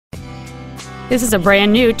This is a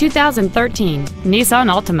brand new 2013 Nissan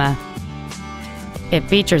Altima. It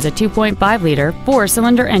features a 2.5-liter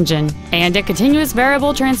four-cylinder engine and a continuous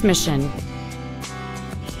variable transmission.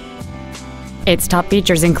 Its top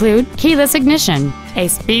features include keyless ignition, a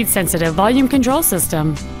speed-sensitive volume control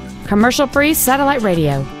system, commercial-free satellite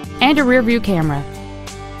radio, and a rear-view camera.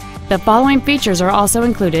 The following features are also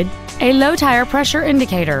included: a low tire pressure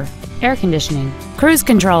indicator, air conditioning, cruise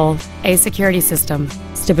control, a security system,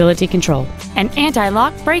 stability control, an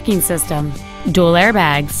anti-lock braking system, dual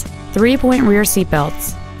airbags, 3-point rear seat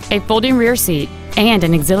belts, a folding rear seat, and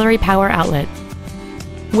an auxiliary power outlet.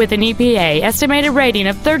 With an EPA estimated rating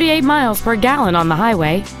of 38 miles per gallon on the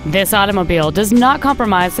highway, this automobile does not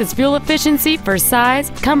compromise its fuel efficiency for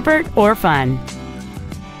size, comfort, or fun.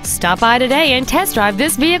 Stop by today and test drive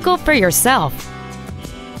this vehicle for yourself.